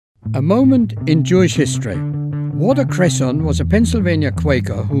A moment in Jewish history. Walter Cresson was a Pennsylvania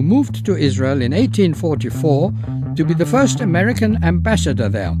Quaker who moved to Israel in 1844 to be the first American ambassador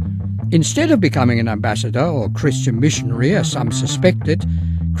there. Instead of becoming an ambassador or Christian missionary, as some suspected,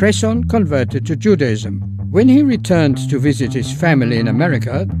 Cresson converted to Judaism. When he returned to visit his family in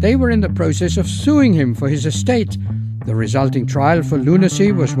America, they were in the process of suing him for his estate. The resulting trial for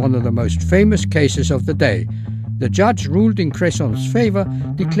lunacy was one of the most famous cases of the day. The judge ruled in Cresson's favor,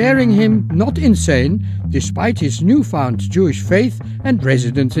 declaring him not insane despite his newfound Jewish faith and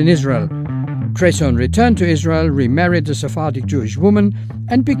residence in Israel. Cresson returned to Israel, remarried a Sephardic Jewish woman,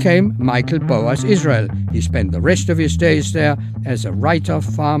 and became Michael Boas Israel. He spent the rest of his days there as a writer,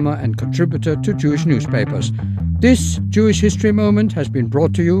 farmer, and contributor to Jewish newspapers. This Jewish History Moment has been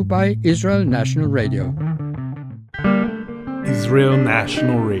brought to you by Israel National Radio.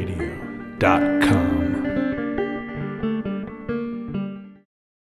 IsraelNationalRadio.com